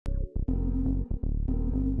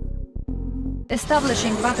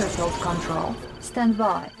Establishing battlefield control. Stand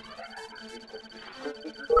by.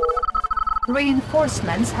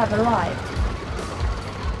 Reinforcements have arrived.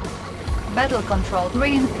 Battle control.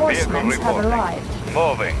 Reinforcements have arrived.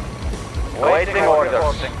 Moving. Waiting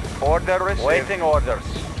orders. Order received. Waiting orders.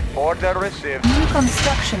 Order received. New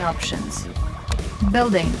construction options.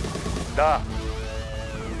 Building. Da.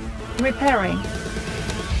 Repairing.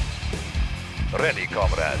 Ready,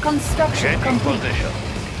 comrade. Construction Changing complete. position.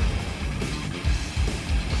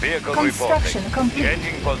 Vehicle Construction reporting. complete.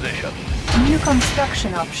 Changing position. New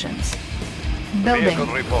construction options. Building.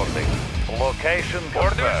 Vehicle reporting. Location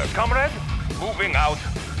confirmed. Orders, comrade. Moving out.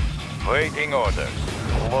 Waiting orders.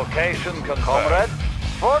 Location confirmed. Comrade.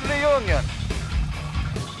 For the Union.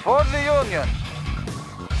 For the Union.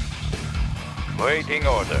 Waiting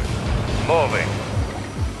orders. Moving.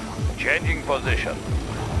 Changing position.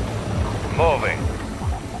 Moving.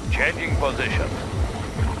 Changing position.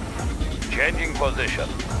 Changing position.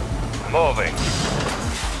 Moving.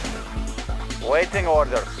 Waiting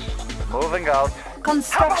orders. Moving out.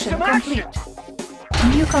 Construction complete.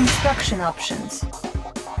 New construction options.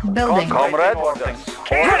 Building. Comrade. Ready,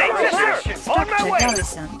 yes, sir. On my Structure way.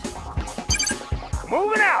 garrisoned.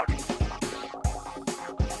 Moving out.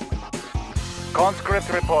 Conscript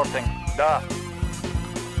reporting. Da.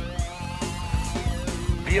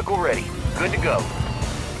 Vehicle ready. Good to go.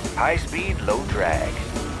 High speed, low drag.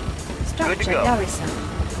 Structure go. garrisoned.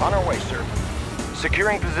 On our way, sir.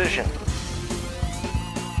 Securing position.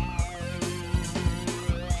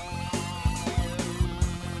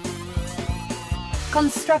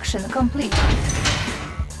 Construction complete.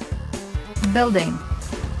 Building.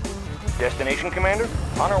 Destination, Commander?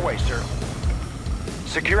 On our way, sir.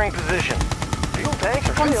 Securing position. Fuel tanks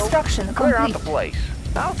are filled. Construction Clear out complete. the place.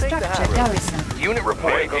 I'll take the high Structure road. garrison. Unit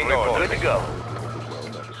reporting. Waiting order. Good to go.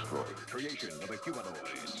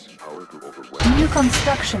 New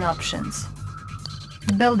construction options.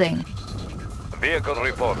 Building. Vehicle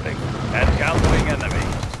reporting. Encountering enemy.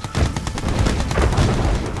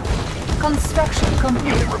 Construction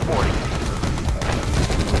complete. Unit reporting.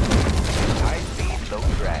 High speed, low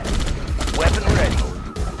drag. Weapon ready.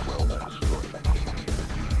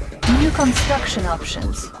 New construction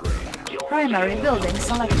options. Primary building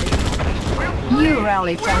selected. New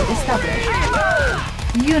rally point established.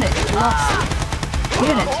 Unit lost.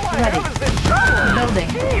 Unit ready. Building.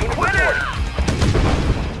 Unit reporting.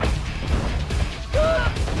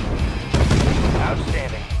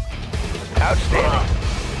 Outstanding. Outstanding.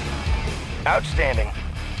 Outstanding.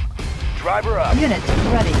 Driver up. Unit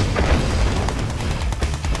ready.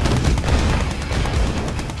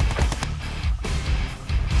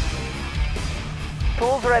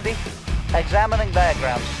 Tools ready. Examining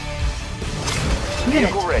diagrams. Unit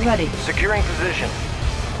Vehicle ready. ready. Securing position.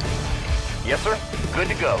 Yes, sir. Good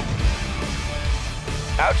to go.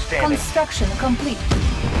 Outstanding. Construction complete.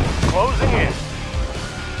 Closing in.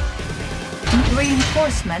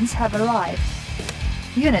 Reinforcements have arrived.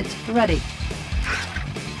 Unit ready.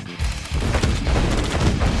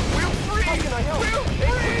 How can I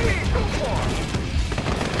help?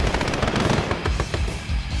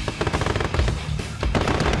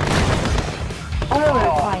 Oil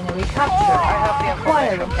refinery captured.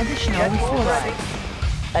 Acquiring additional resources.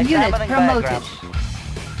 Unit Examining promoted. diagrams.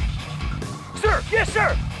 Sir, yes,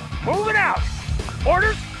 sir. Moving out.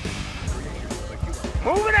 Orders.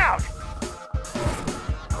 Moving out.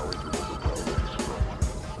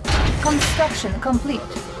 Construction complete.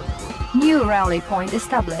 New rally point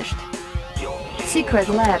established. Secret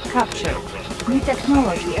lab captured. New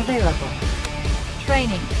technology available.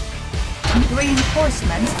 Training.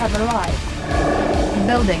 Reinforcements have arrived.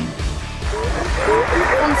 Building.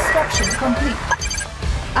 Construction complete.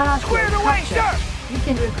 Square the way, captured. sir. We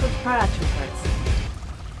can recruit paratroopers.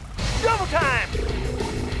 Double time.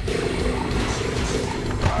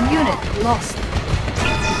 Unit lost.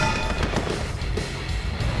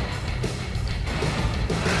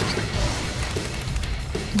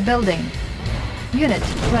 Building. Unit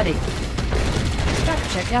ready.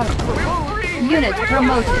 Structure garrison. Unit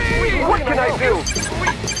promoted. What can I do?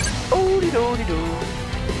 Oh-de-do-de-do.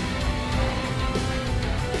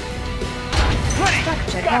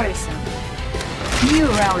 Structure garrison. New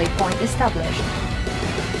rally point established.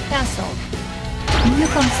 Cancelled. New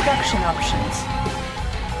construction options.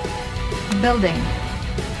 Building.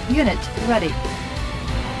 Unit ready.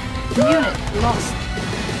 Unit lost.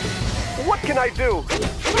 What can I do?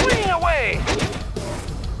 Swing away.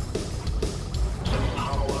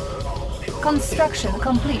 Construction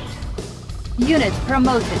complete. Unit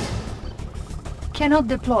promoted. Cannot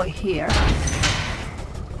deploy here.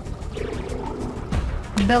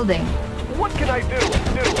 Building. What can I do?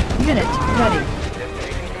 Unit ready.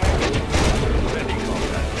 Ready,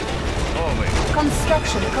 comrade. Moving.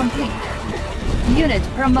 Construction complete. Unit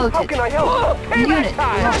promoted. How can I help? Unit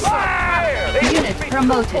lost. Unit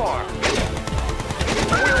promoted.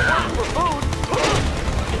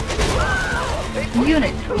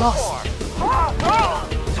 Unit lost.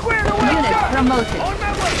 Unit promoted.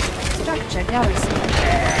 Structure garrison.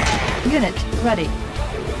 Unit ready.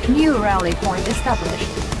 New rally point established.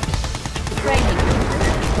 Training.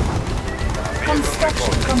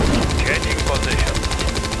 Construction complete. Changing position.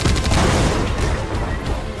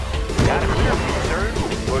 Got it clear, sir.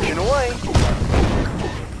 Pushing away.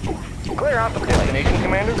 Clear out the destination,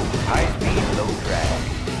 Commander. High speed, low drag.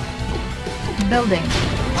 Building.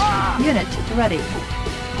 Unit ready.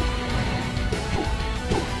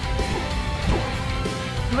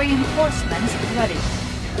 Reinforcements ready.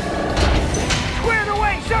 Squared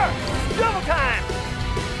away, sir. Double time.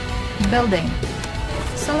 Building.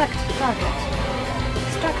 Select target.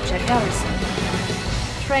 Structure garrison.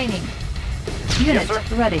 Training. Unit Yes,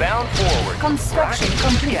 sir. ready. Bound forward. Construction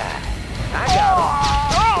complete. I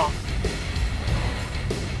got him.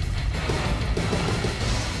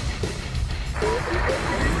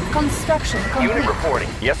 Construction complete. Unit reporting.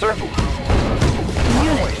 Yes, sir.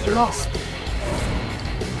 Unit lost.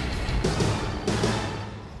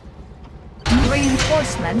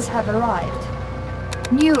 Reinforcements have arrived.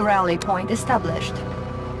 New rally point established.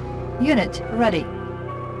 Unit ready.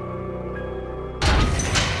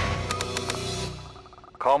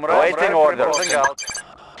 Comrade, waiting orders. Moving out.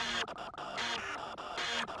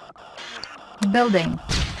 Building.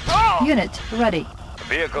 Unit ready.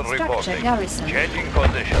 Vehicle Structure reporting. garrison. Changing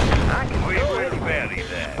position. We will bury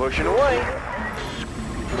them. Pushing away.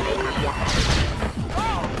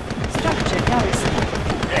 Structure garrison.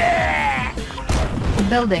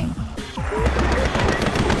 Building.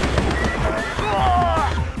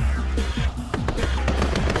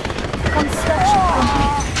 Construction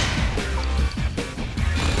complete.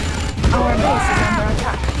 Our base is under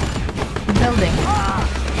attack. Building.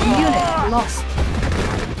 Unit lost.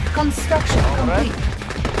 Construction complete.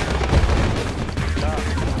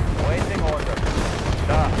 Waiting order.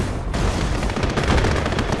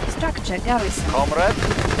 Structure garrison. Comrade.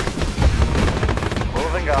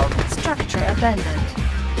 Moving out. Structure abandoned.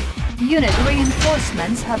 Unit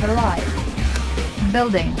reinforcements have arrived.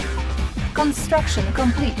 Building. Construction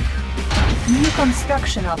complete. New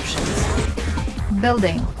construction options.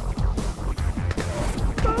 Building.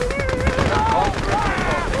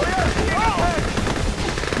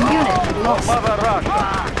 Unit lost. Mother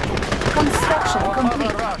Russia. Construction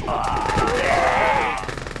complete.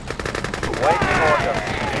 Waiting order.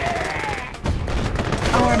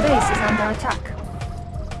 Our base is under attack.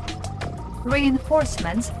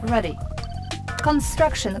 Reinforcements ready.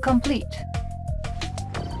 Construction complete.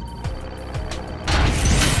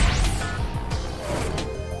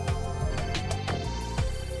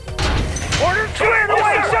 Order squared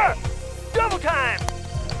away, sir. Double time.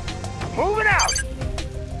 Moving out.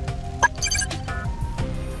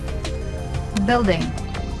 Building.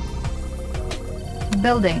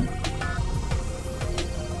 Building.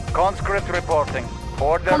 Conscript reporting.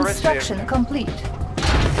 Order Construction received. complete.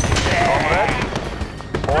 Comrade.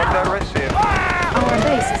 Order received. Our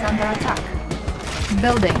base is under attack.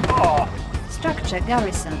 Building. Structure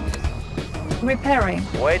garrison. Repairing.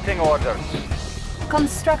 Waiting orders.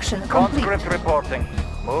 Construction complete. Conscript reporting.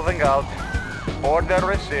 Moving out. Order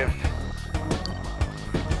received.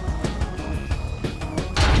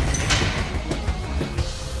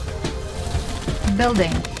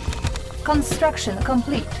 Building. Construction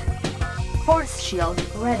complete. Force shield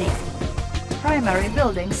ready. Primary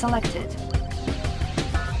building selected.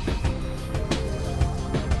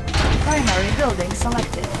 Primary building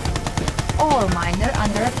selected. Ore miner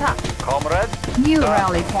under attack. Comrade. New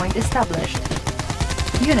rally point established.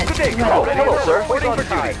 Unit ready. Hello, sir. Reporting for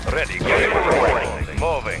duty. Ready, comrade.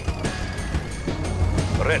 Moving.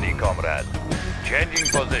 Ready, comrade. Changing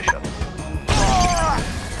position.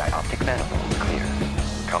 Optic manifold clear.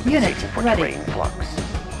 Unit Compensating for ready. terrain flux.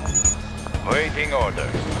 Waiting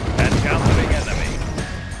orders. Encountering enemy.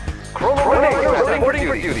 Reporting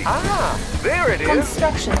for duty. Ah, there it is.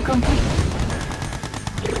 Construction complete.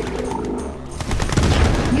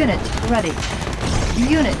 Unit ready.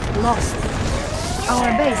 Unit lost.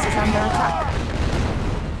 Our base is under attack.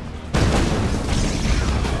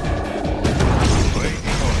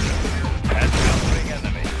 Waiting orders. Encountering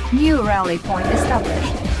enemy. New rally point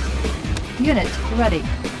established. Unit ready.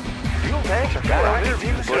 Fuel tanks are got on their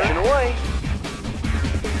view, sir. Pushing away.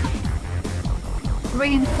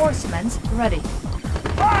 Reinforcements ready.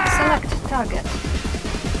 Select target.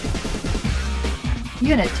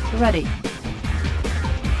 Unit ready.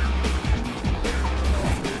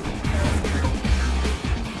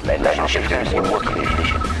 Land shifters in working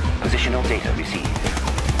condition. Positional data received.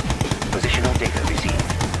 Positional data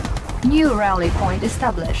received. New rally point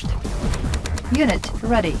established. Unit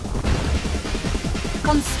ready.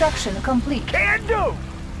 Construction complete. Can do!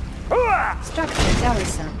 Structure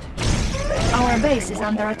garrisoned. Our base is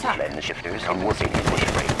under attack. Land shifters in working condition.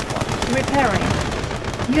 Repairing.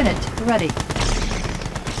 Unit ready.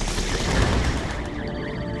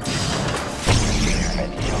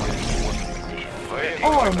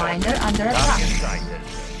 Ore miner under attack.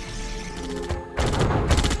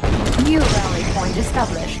 New rally point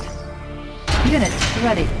established. Unit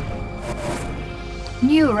ready.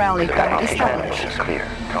 New rally point established. Is clear,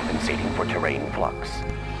 compensating for terrain flux.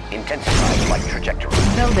 Intensifying light trajectory.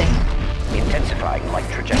 Building. Intensifying light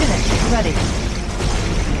trajectory. Unit ready.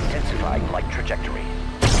 Intensifying light trajectory.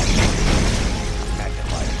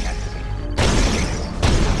 Magnifier activated.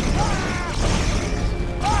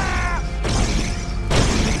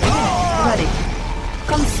 Unit ready.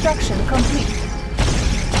 Construction complete.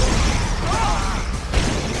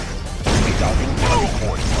 Resolving target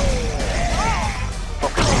coordinates.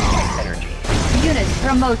 Focusing on energy. Unit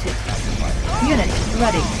promoted. Unit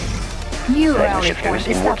ready. New Land rally shifters point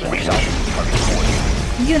in working established. resolving target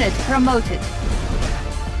coordinates. Unit promoted.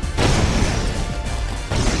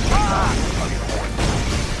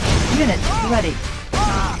 Unit ready.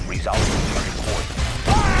 Resolving target coordinates.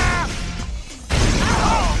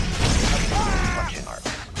 Reflection arc.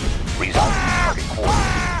 Resolving target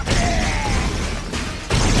coordinates.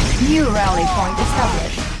 New rally point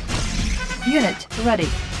established. Unit ready.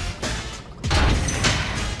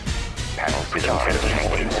 Panel prism tanks.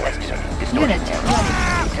 Unit ready.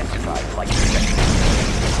 Intensified light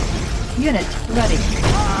trajectory. Unit ready.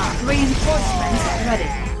 Reinforcements ready.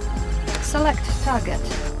 Select target.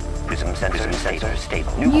 Prism sensor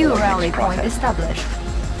stable. New coordinates rally point processed. established.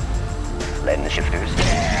 Land shifters.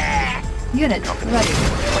 Unit ready.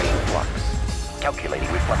 Terrain flux. Calculating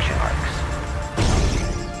reflection arcs.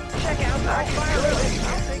 Check out that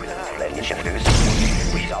fire. Land shifters.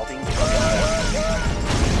 Resolving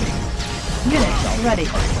Unit ready.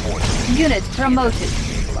 Unit promoted.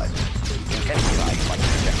 intensified light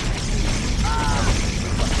trajectory.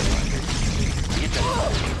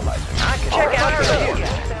 Check out our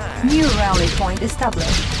New rally point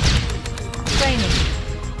established. Training.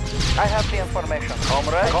 I have the information.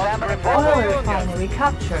 Comrade, Oil refinery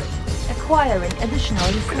captured. Acquiring additional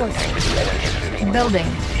resources. Building.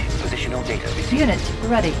 Positional data received. Unit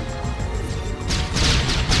ready.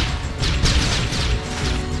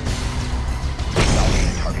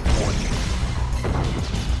 Target coordinates.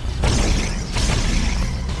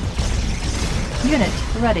 Unit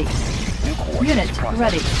ready. New coordinates Unit processed.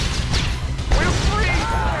 ready.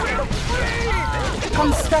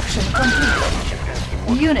 Construction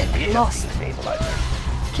complete. Unit lost. Stabilizer.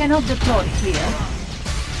 Cannot deploy here.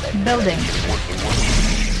 Building.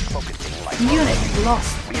 Focusing light. Unit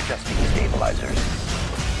lost. Readjusting stabilizers.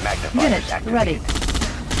 Magnifiers Unit activated. ready.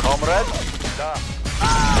 Comrade,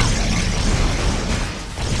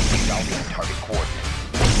 Resolving target coordinates.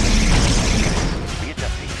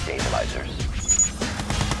 Readjusting stabilizers.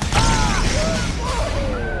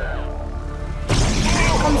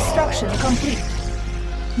 Construction complete.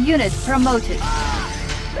 Unit promoted.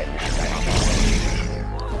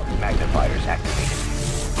 Magnifiers activated.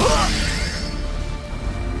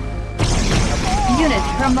 Unit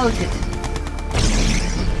promoted.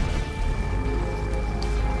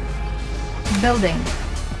 Building.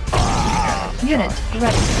 Unit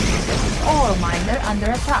ready. Ore miner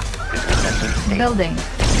under attack. Building.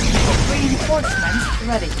 Reinforcements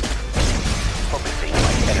ready. Focusing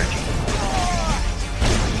light energy.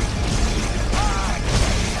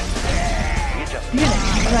 Readjusting. Unit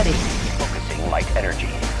ready. Focusing light energy.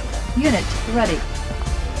 Unit ready.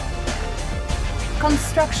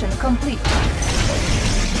 Construction complete.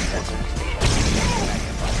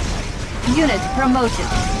 Unit promoted.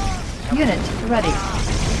 Unit ready.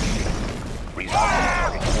 Resolving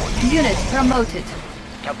target coordinates. Unit promoted.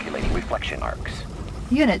 Calculating reflection arcs.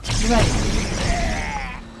 Unit ready.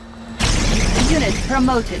 Unit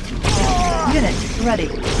promoted. Unit ready.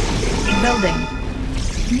 Building.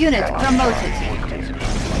 Unit promoted.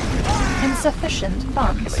 Insufficient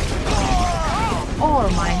funds. Ore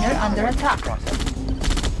miner under attack.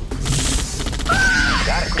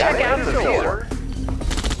 check out the door.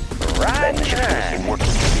 Right shifters in working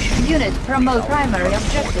condition. Unit promote primary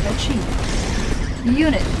objective achieved.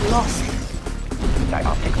 Unit lost.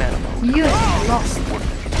 Dioptic manifold. Unit lost.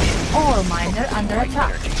 Ore miner under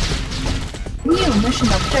attack. New mission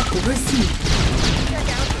objective received.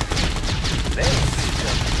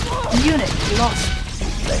 Unit lost.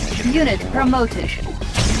 Unit promoted.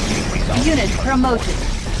 Unit promoted.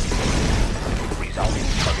 Resolving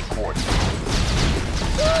target coordinates.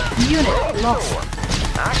 Unit lost.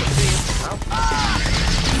 I can see it.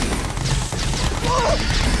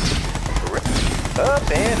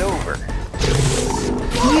 Up and over.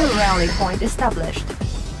 New rally point established.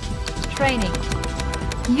 Training.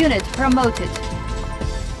 Unit promoted.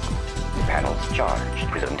 Panels charged.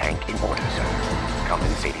 Prism tank in order, sir.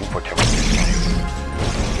 Compensating for terrain.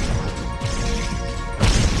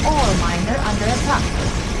 Ore miner under attack.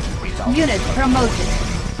 Unit promoted.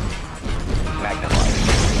 Magnified.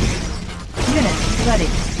 Unit ready.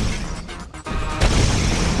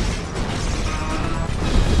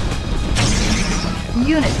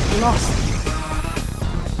 Unit lost.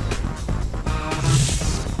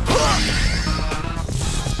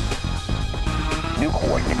 New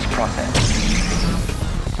coordinates processed.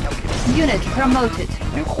 Unit promoted.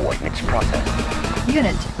 New coordinates processed.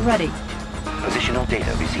 Unit ready. Positional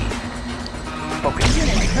data received. Focus.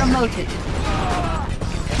 Unit promoted.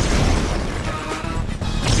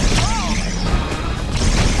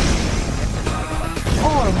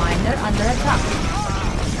 Ore miner under attack.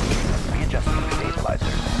 Readjusting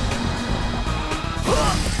stabilizer.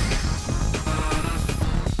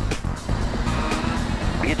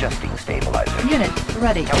 Readjusting stabilizer. Unit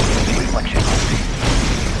ready. Calculating reflection.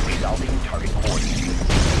 Resolving target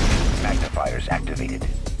coordinates. Magnifiers activated.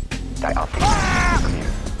 Dioptic clear.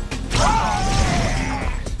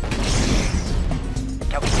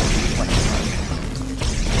 Calculating reflection.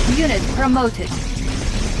 Unit promoted.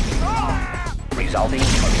 Resolving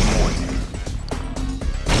target coordinates.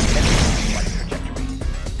 Flight trajectory.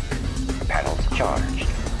 Panels charged.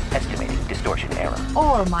 Estimating distortion error.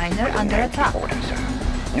 Ore miner under attack. Order, sir.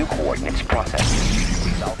 New coordinates processed.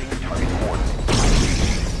 Resolving target coordinates.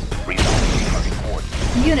 Resolving target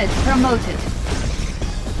coordinates. Unit promoted.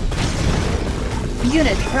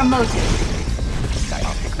 Unit promoted.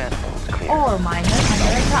 Dioptic manifolds clear. Ore miner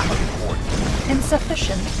under attack. Target coordinates.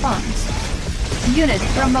 Insufficient funds. Unit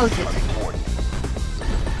promoted. Target coordinates.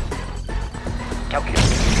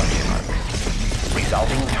 Calculating reflection arcs.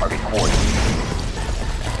 Resolving target coordinates.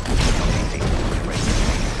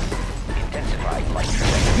 Intensifying light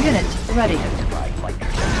trajectory. Unit ready. Intensifying light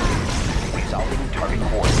trajectory. Resolving target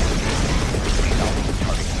coordinates. Resolving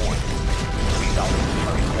target coordinates. Resolving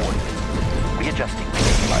target coordinates. Readjusting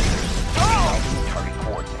stabilizers. Resolving target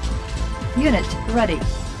coordinates. Unit ready.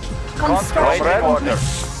 Construction Construction order.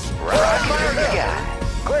 Rockeeters, Yeah.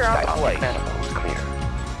 Clear out the Dioptic place. manifolds clear.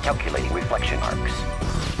 Calculating reflection arcs.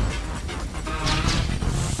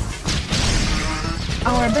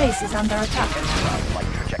 Our base is under attack. Intensifying light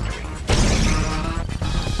trajectory.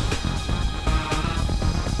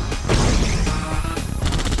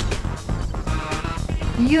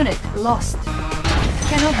 Unit lost.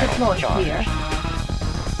 Cannot deploy Charged. here.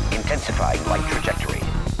 Intensifying light trajectory.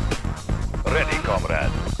 Ready,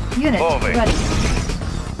 comrade. Unit Moving. ready.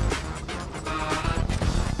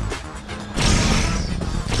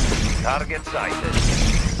 Target sighted.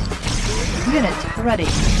 Unit ready.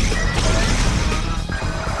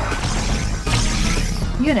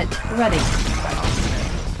 Unit ready.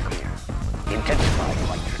 Clear. Intensifying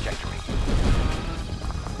light trajectory.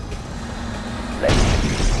 Let's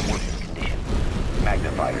working condition.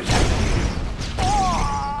 Magnifiers activated.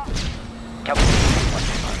 Calculating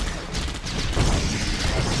reflection arcs.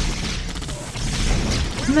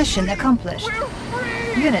 Mission accomplished.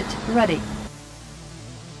 Unit ready.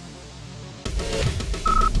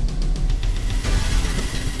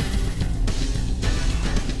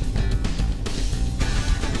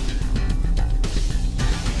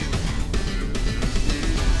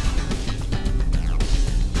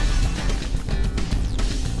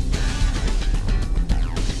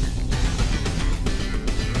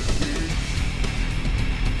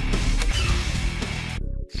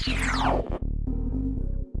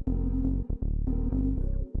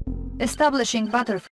 Establishing battlefield.